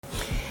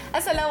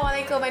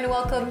Assalamualaikum and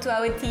welcome to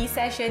our tea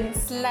session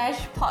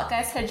 /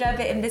 podcast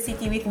Hijabah in the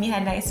City with me,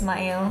 Hannah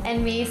Ismail. And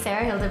me,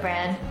 Sarah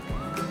Hildebrand.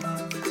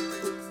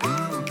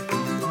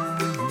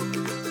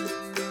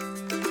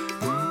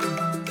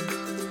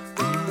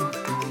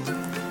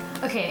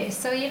 Okay,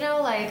 so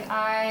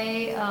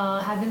I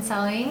have been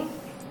selling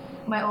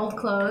my old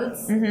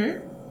clothes.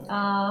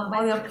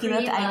 All your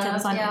pre-loved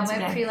items on Instagram.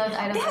 Yeah, my pre-loved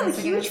items. They have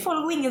a huge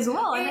following as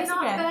well on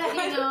Instagram.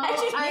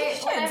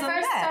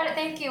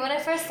 When I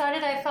first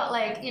started, I felt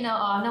like,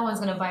 no one's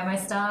gonna buy my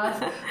stuff.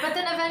 But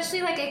then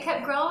eventually, it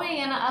kept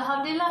growing, and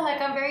alhamdulillah,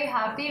 I'm very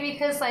happy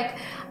because, I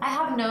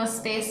have no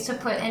space to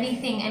put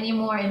anything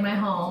anymore in my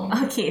home.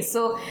 Okay,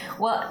 so,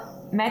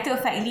 matter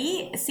of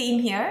factly, same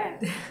here.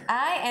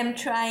 I am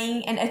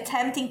trying and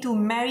attempting to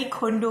marry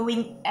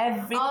condoing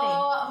everything.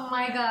 Oh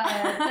my god.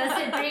 Does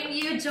it bring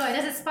you joy?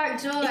 Does it spark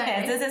joy?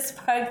 Yes, does it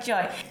spark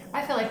joy?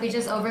 I feel like we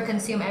just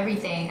overconsume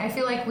everything. I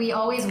feel like we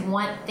always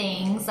want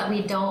things that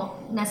we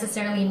don't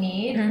necessarily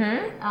need.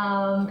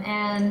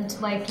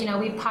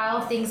 We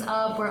pile things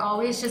up. We're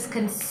always just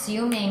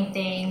consuming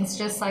things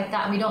just like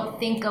that. We don't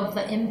think of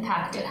the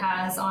impact it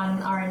has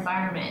on our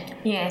environment.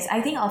 Yes, I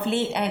think of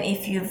late, and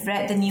if you've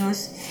read the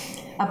news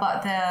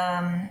about the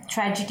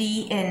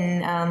tragedy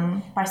in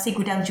Pasir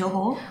Gudang,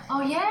 Johor.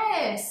 Oh,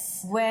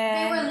 yes. Where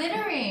they were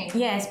littering.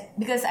 Yes,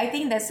 because I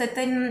think that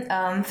certain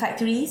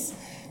factories,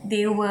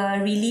 they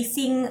were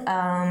releasing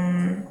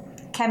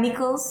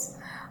chemicals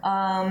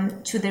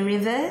to the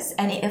rivers,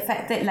 and it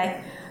affected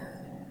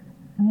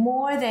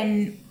more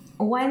than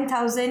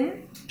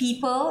 1,000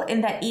 people in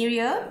that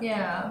area.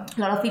 Yeah. A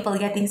lot of people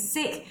getting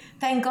sick.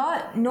 Thank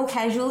God, no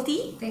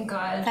casualty. Thank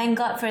God. Thank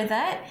God for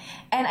that.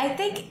 And I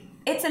think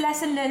it's a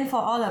lesson learned for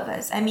all of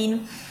us. I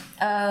mean,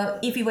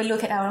 if we will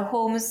look at our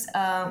homes,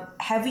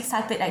 have we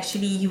started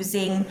actually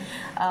using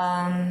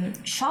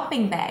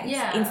shopping bags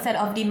instead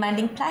of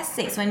demanding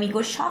plastics when we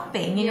go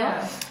shopping? You know,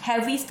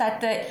 have we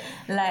started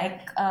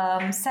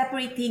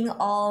separating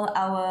all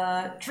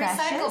our trashes,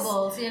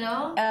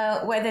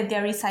 recyclables? Whether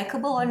they're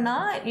recyclable or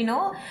not.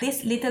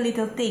 These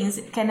little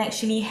things can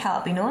actually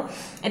help.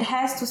 It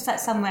has to start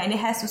somewhere, and it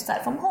has to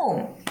start from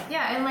home.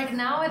 Yeah, and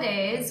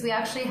nowadays we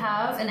actually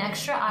have an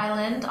extra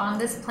island on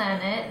this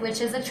planet, which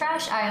is a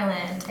trash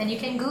island, and you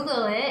can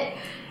Google it.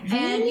 Really?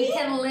 And you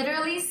can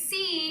literally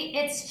see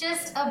it's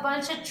just a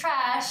bunch of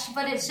trash,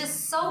 but it's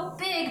just so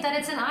big that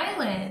it's an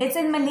island. It's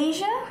in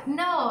Malaysia?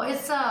 No,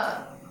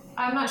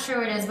 I'm not sure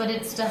where it is, but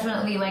it's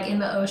definitely in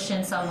the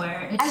ocean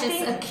somewhere.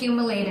 It's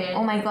accumulated.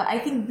 Oh my God, I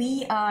think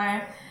we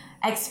are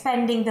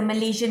expanding the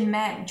Malaysian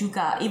map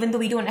juga, even though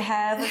we don't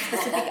have a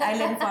specific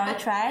island for our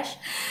trash,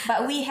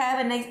 but we have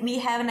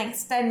an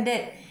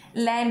extended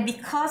land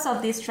because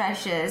of these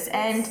trashes,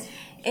 and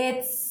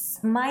it's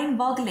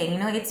mind-boggling.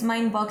 It's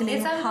mind-boggling.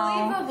 It's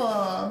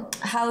unbelievable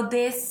how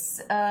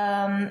this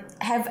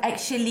have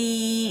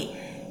actually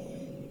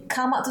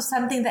come out to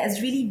something that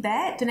is really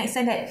bad, to an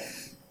extent that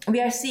we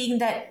are seeing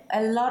that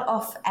a lot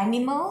of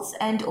animals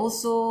and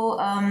also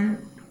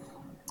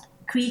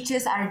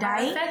creatures are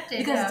dying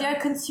because they're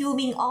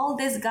consuming all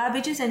these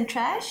garbages and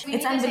trash.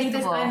 It's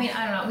unbelievable. I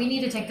don't know. We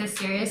need to take this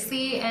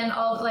seriously, and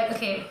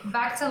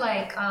back to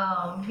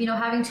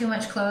having too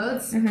much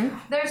clothes.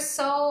 There's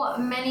so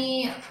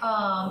many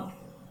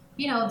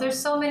there's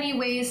so many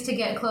ways to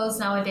get clothes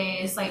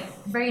nowadays,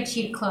 very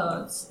cheap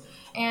clothes.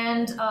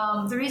 And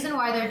the reason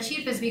why they're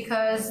cheap is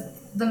because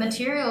the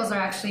materials are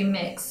actually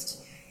mixed,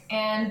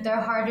 and they're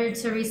harder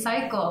to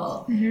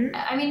recycle.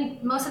 I mean,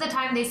 most of the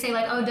time they say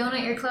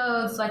donate your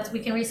clothes, we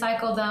can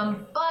recycle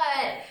them.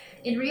 But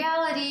in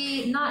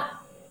reality,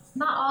 not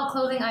all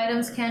clothing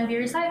items can be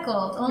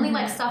recycled. Only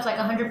stuff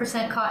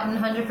 100% cotton,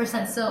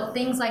 100% silk,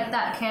 things like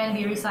that can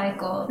be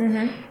recycled.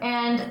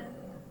 And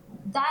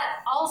that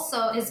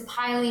also is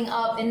piling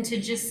up into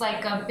just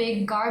a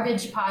big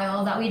garbage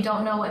pile that we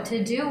don't know what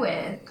to do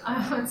with.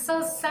 It's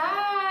so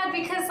sad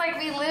because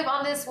we live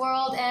on this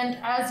world, and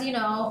as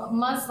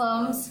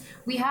Muslims,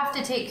 we have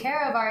to take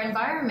care of our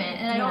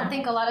environment, and I don't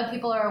think a lot of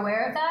people are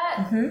aware of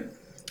that.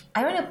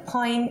 I want to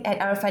point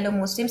at our fellow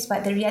Muslims,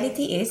 but the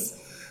reality is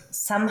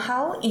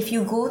somehow if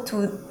you go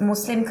to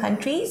Muslim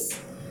countries,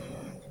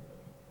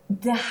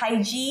 the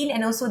hygiene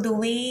and also the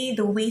way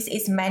the waste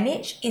is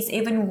managed is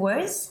even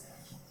worse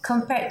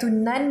compared to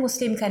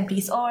non-Muslim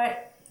countries. Or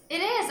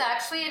it is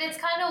actually, and it's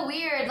kind of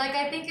weird.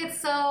 I think it's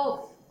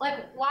so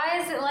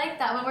why is it like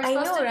that when we're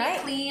supposed to be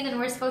clean and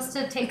we're supposed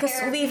to take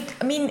care of...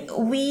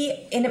 we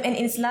in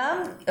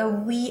Islam,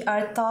 we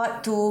are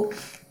taught to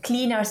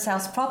clean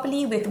ourselves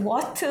properly with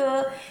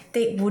water,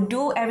 take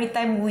wudu every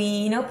time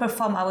we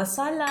perform our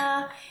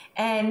salah,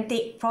 and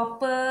take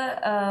proper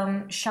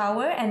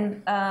shower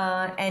and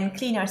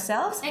clean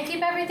ourselves and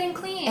keep everything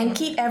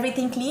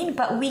clean.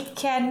 But we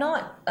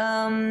cannot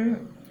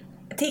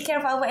take care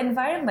of our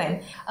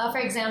environment. For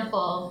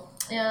example,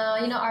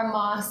 our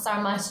mosques,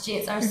 our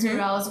masjids, our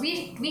surahs,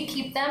 we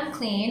keep them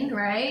clean,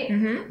 right?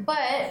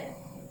 But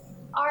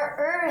our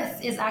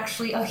earth is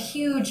actually a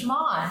huge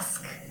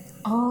mosque.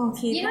 Oh,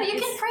 okay. You know, that you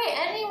is- can pray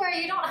anywhere.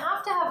 You don't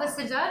have to have a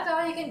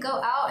sajada. You can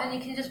go out and you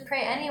can just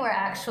pray anywhere,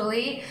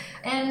 actually.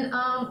 And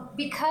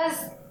because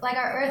like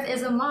our earth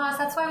is a mosque,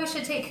 that's why we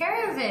should take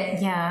care of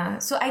it. Yeah.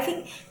 So I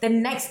think the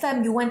next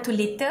time you want to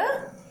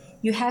litter,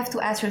 you have to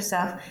ask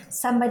yourself,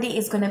 somebody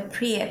is going to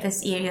pray at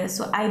this area,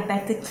 so I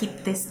better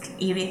keep this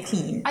area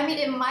clean. I mean,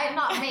 it might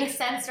not make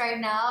sense right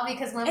now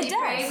because when It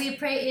does. we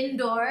pray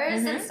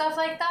indoors and stuff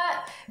like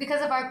that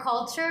because of our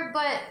culture.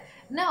 But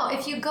no,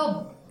 if you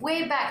go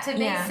way back to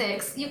Yeah.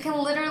 basics, you can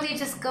literally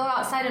just go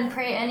outside and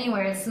pray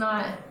anywhere. It's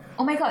not.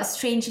 Oh my god,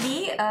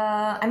 strangely,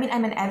 I mean,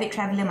 I'm an avid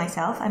traveler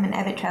myself. I'm an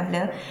avid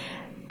traveler.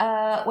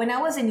 When I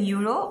was in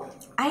Europe,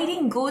 I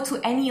didn't go to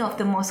any of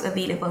the mosques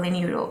available in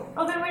Europe.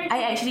 Oh, then where did I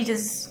you actually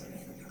just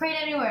prayed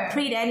anywhere?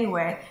 prayed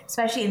anywhere,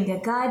 especially in their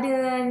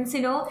gardens,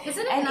 you know.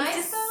 Isn't it and nice, it's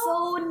just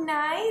though? so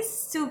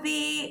nice to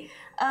be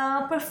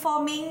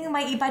performing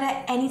my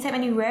ibadah anytime,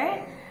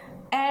 anywhere.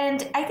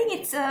 And I think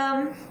it's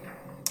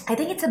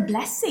a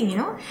blessing, you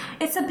know.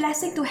 It's a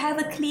blessing to have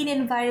a clean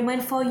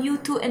environment for you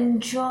to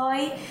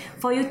enjoy,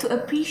 for you to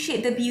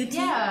appreciate the beauty.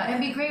 Yeah, and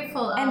be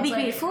grateful. And of, be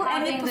like, grateful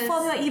and you having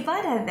perform this- your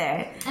ibadah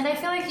there. And I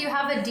feel like you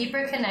have a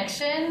deeper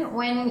connection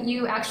when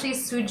you actually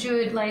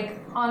sujood like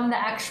on the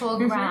actual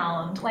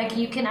ground. Like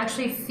you can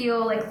actually feel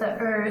like the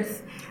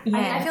earth. I mean,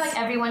 I feel Yes.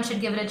 like everyone should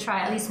give it a try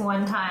at least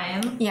one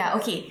time. Yeah,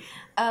 okay.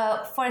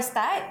 For a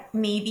start,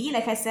 maybe,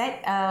 like I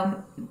said,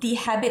 the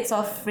habits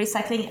of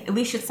recycling,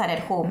 we should start at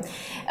home.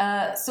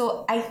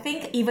 So I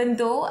think even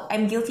though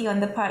I'm guilty on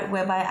the part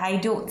whereby I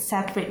don't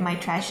separate my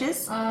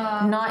trashes,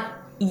 not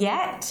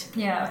yet,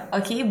 Yeah.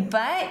 okay,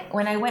 but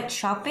when I went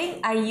shopping,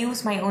 I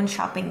use my own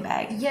shopping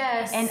bag.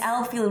 Yes. And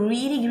I'll feel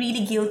really,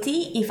 really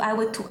guilty if I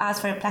were to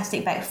ask for a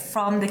plastic bag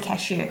from the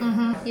cashier.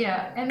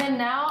 Yeah, and then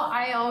now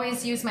I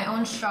always use my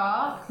own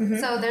straw.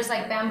 So there's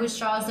like bamboo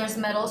straws, there's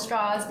metal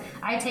straws.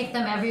 I take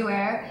them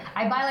everywhere.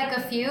 I buy like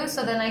a few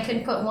so then I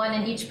can put one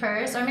in each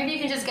purse, or maybe you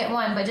can just get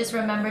one, but just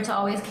remember to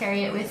always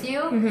carry it with you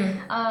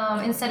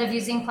instead of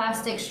using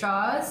plastic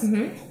straws.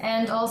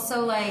 And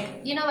also like,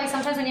 you know, like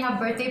sometimes when you have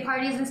birthday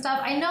parties and stuff,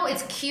 I know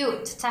it's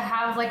cute to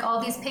have like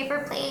all these paper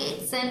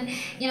plates and,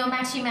 you know,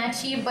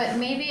 matchy, but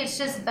maybe it's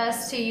just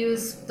best to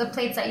use the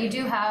plates that you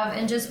do have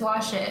and just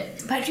wash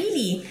it. But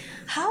really,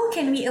 how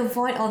can we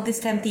avoid all this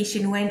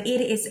temptation when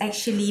it is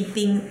actually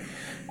being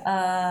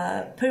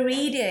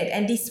paraded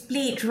and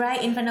displayed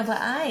right in front of our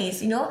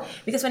eyes, you know?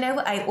 Because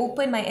whenever I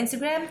open my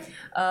Instagram,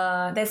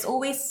 there's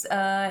always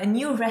a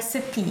new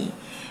recipe.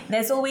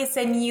 There's always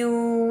a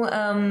new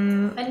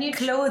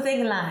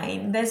clothing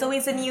line. There's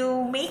always a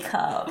new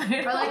makeup.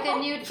 Or like a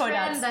new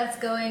products. trend that's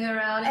going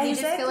around and you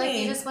just feel like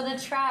Exactly. you just want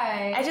to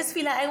try. I just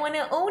feel like I want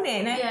to own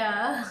it.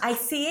 Yeah. I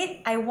see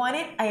it, I want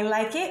it, I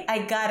like it, I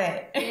got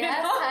it.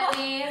 Yes,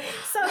 honey.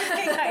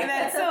 Something like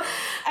that. So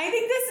I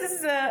think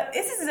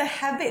this is a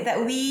habit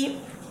that we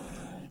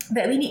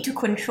need to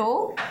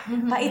control,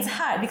 but it's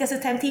hard because the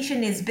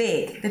temptation is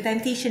big, the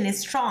temptation is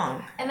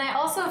strong. And I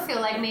also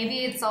feel like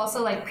maybe it's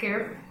also like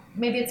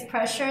maybe it's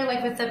pressure,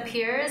 like with the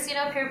peers, you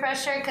know, peer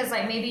pressure, because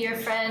like maybe your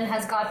friend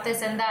has got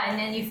this and that, and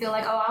then you feel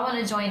like, oh, I want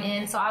to join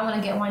in, so I want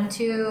to get one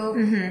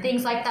too,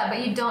 things like that,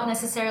 but you don't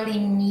necessarily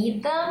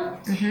need them.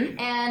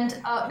 And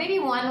maybe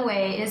one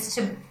way is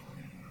to,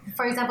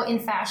 for example, in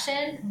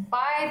fashion,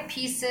 buy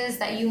pieces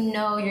that you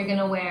know you're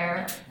gonna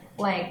wear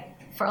like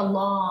for a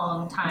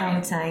long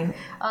time.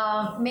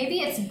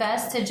 Maybe it's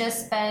best to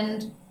just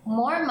spend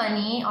more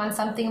money on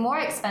something more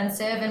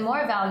expensive and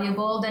more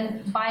valuable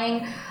than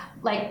buying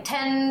like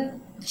 10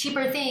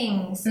 cheaper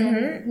things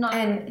and not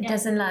And it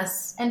doesn't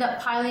last. end up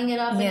piling it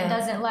up and Yeah. it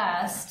doesn't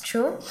last.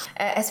 True.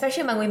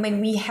 Especially among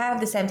women, we have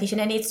this temptation,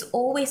 and it's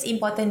always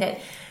important that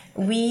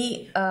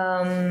we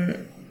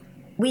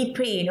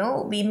pray, you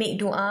know, we make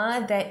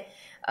dua that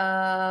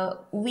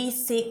we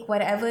seek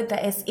whatever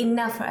that is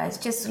enough for us.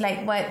 Just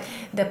like what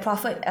the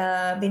Prophet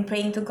been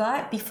praying to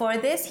God before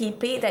this, he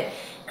prayed that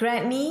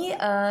grant me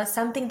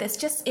something that's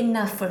just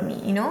enough for me,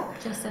 you know,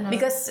 Just enough.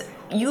 because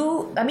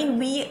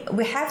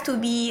we have to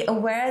be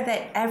aware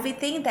that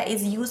everything that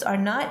is used or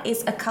not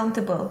is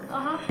accountable.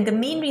 And the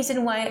main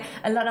reason why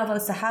a lot of our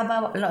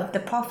Sahaba, a lot of the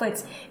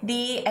prophets,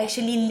 they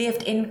actually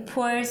lived in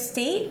poor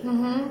state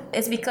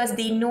is because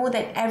they know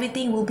that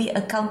everything will be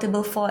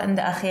accountable for in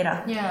the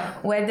akhirah. Yeah.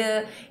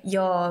 Whether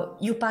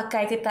you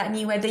pakai ke tak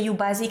ni, whether you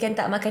bazirkan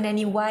tak makanan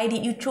ni, why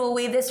did you throw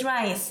away this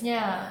rice?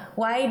 Yeah.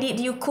 Why did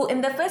you cook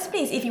in the first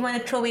place if you want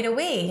to throw it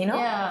away, you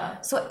know? Yeah.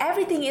 So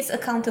everything is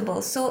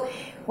accountable. So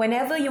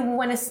whenever you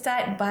want to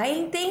start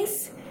buying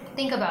things,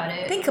 Think about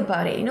it. think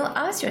about it, you know,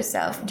 ask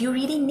yourself, do you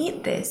really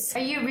need this?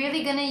 Are you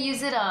really gonna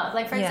use it up?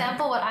 Like for Yeah.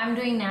 example, what I'm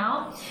doing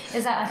now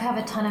is that I have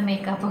a ton of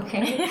makeup,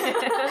 okay?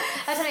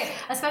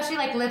 Especially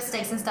like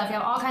lipsticks and stuff. You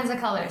have all kinds of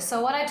colors.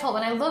 So what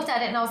when I looked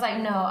at it and I was like,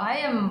 no,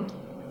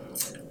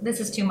 this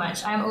is too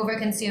much. I'm over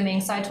consuming.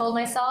 So I told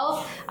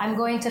myself I'm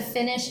going to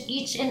finish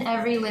each and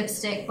every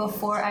lipstick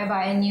before I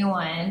buy a new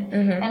one.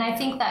 And I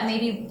think that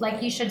maybe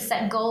like you should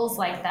set goals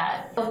like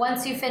that. But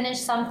once you finish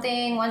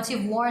something, once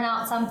you've worn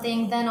out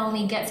something, then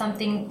only get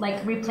something,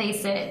 like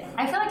replace it.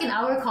 I feel like in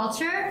our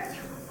culture,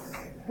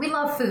 we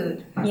love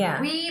food.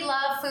 Yeah. We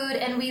love food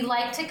and we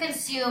like to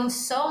consume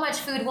so much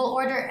food. We'll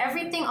order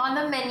everything on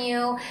the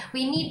menu.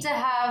 We need to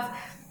have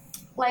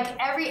like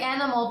every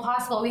animal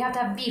possible. We have to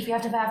have beef, we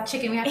have to have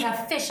chicken, we have to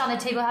have fish on the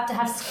table, we have to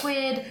have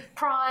squid,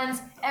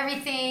 prawns,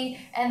 everything.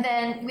 And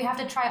then we have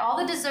to try all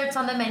the desserts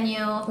on the menu.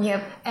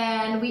 Yep.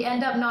 And we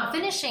end up not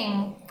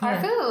finishing our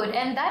food.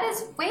 And that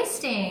is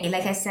wasting.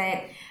 Like I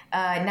said,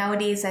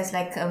 nowadays there's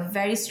like a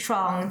very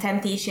strong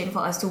temptation for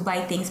us to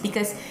buy things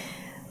because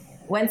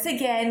once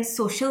again,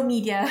 social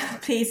media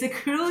plays a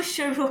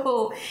crucial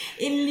role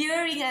in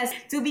luring us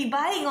to be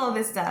buying all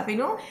this stuff, you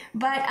know.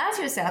 But ask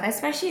yourself,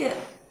 especially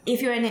if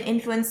you're an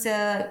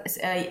influencer,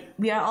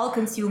 we are all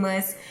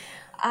consumers.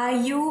 Are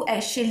you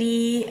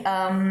actually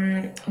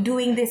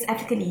doing this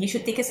ethically? You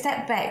should take a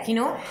step back, you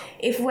know.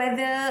 If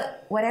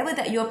whatever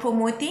that you're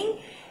promoting,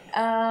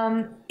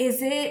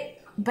 is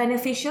it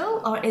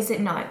beneficial or is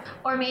it not?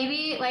 Or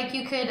maybe like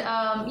you could,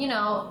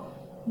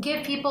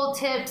 give people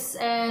tips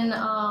and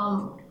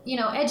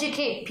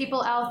educate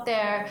people out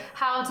there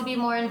how to be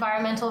more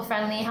environmental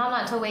friendly, how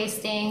not to waste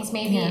things.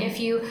 Maybe if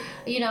you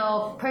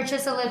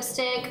purchase a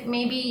lipstick,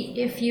 maybe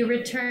if you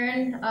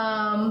return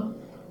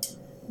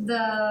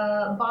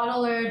the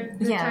bottle or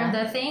return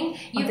the thing,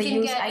 you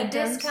can get a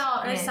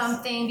discount or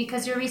something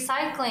because you're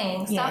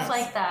recycling, stuff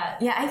like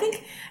that. Yeah, I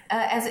think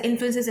as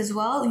influencers as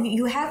well,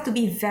 you have to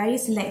be very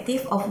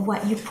selective of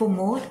what you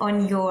promote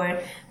on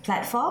your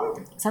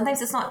platform.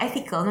 Sometimes it's not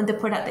ethical, not the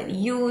product that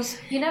you use.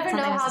 You never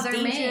know how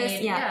they're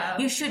made. Yeah.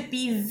 You should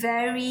be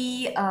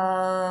very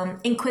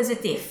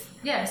inquisitive.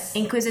 Yes.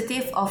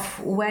 Inquisitive of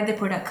where the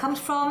product comes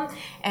from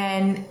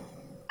and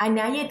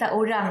ananya tak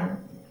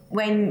orang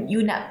when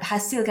you nak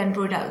hasilkan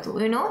produk tu,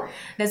 you know,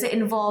 does it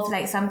involve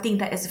like something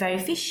that is very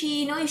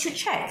fishy? You know, you should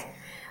check.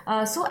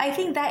 So I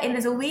think that in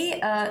a way,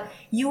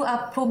 you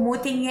are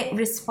promoting it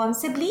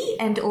responsibly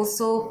and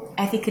also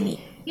ethically.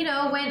 You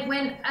know,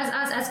 when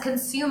as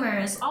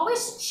consumers,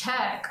 always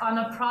check on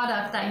a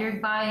product that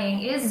you're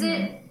buying. Is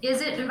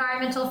it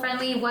environmental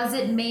friendly? Was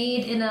it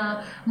made in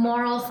a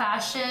moral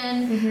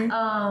fashion?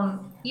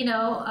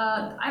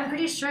 I'm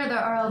pretty sure there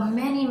are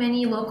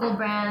many local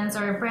brands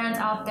or brands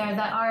out there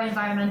that are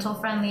environmental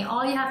friendly.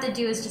 All you have to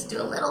do is just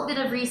do a little bit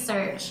of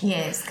research.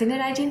 Yes,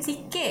 kena rajin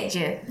sikit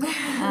je.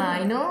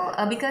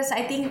 Because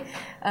I think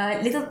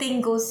little thing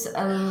goes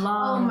a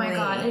long way. Oh my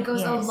God, it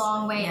goes a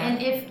long way. Yeah.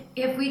 And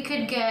if we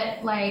could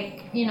get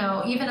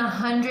even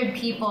 100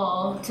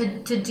 people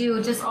to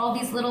do just all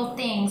these little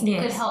things, it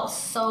could help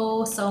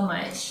so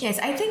much. Yes,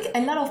 I think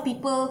a lot of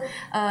people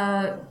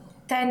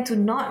tend to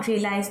not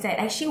realize that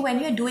actually when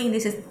you're doing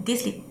these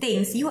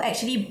things, you're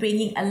actually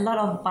bringing a lot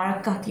of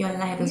barakah to your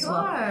life as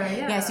well.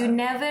 Yes, you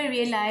never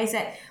realize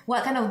that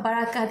what kind of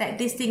barakah that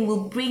this thing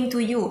will bring to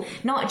you.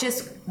 Not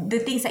just the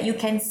things that you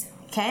can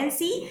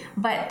see,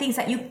 but things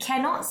that you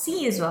cannot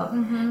see as well.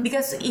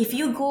 Because if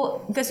you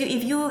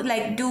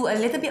like do a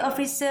little bit of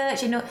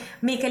research,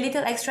 make a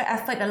little extra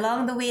effort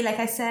along the way, like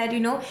I said,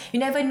 you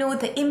never know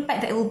the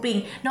impact that it will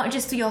bring, not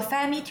just to your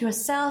family, to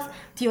yourself,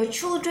 to your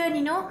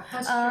children,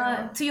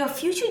 to your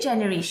future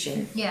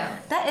generation. Yeah,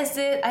 that is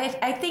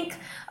I think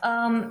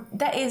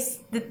that is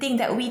the thing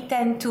that we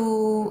tend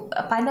to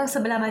pandang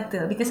sebelah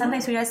mata, because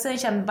sometimes we rasa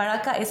macam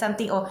barakah is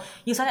something,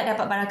 you solat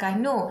dapat barakah.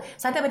 No,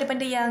 sometimes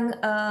benda-benda yang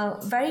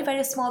very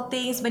very small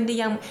things, benda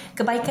yang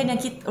kebaikan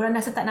yang orang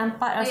rasa tak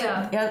nampak,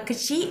 rasa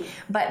kecil,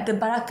 but the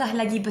barakah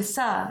lagi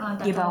besar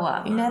dia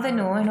bawa. You never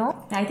know,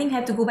 I think we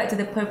have to go back to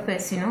the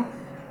purpose,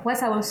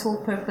 What's our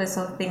sole purpose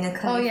of being a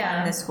Khalifah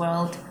in this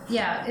world?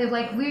 Yeah,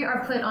 we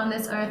are put on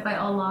this earth by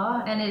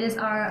Allah, and it is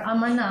our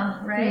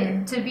amanah,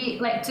 right? To be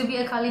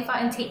a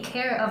Khalifah and take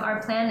care of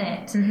our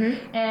planet.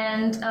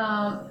 And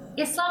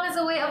Islam is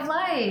a way of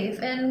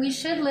life, and we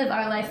should live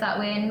our life that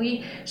way, and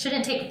we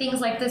shouldn't take things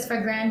like this for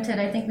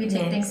granted. I think we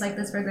take things like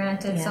this for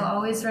granted. So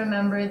always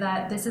remember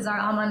that this is our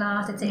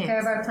amanah, to take care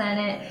of our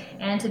planet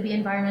and to be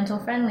environmental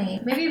friendly.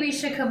 Maybe we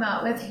should come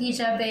out with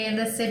Hijab in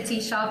the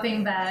City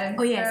shopping bag.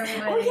 Oh yes.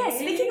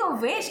 Speaking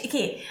of which,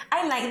 okay,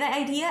 I like that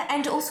idea,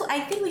 and also I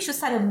think we should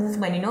start a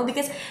movement,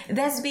 because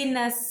there's been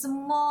a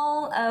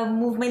small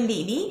movement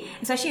lately,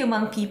 especially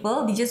among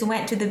people. They just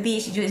went to the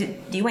beach,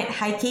 they went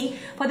hiking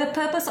for the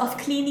purpose of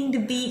cleaning the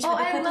beach, for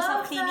the purpose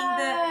of cleaning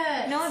the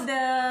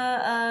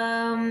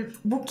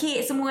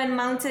bukit semua and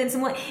mountain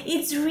semua.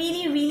 It's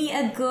really really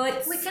a good.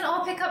 We can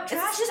all pick up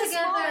trash together. It's just a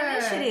small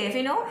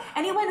initiative,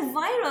 and it went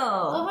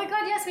viral. Oh my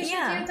God, yes, we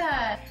should do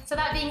that. So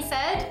that being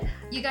said,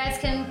 you guys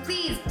can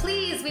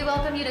please, we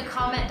welcome you to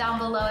comment down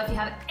below if you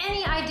have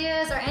any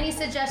ideas or any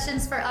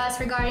suggestions for us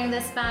regarding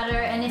this matter,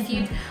 and if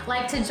you'd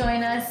like to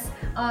join us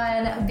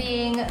on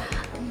being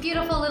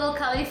beautiful little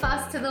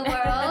Khalifahs to the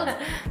world.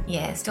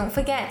 Yes, don't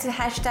forget to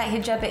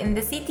 #Hijab in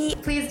the City.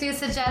 Please do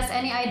suggest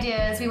any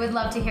ideas. We would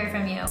love to hear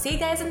from you. See you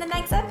guys in the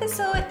next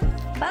episode.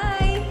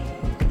 Bye.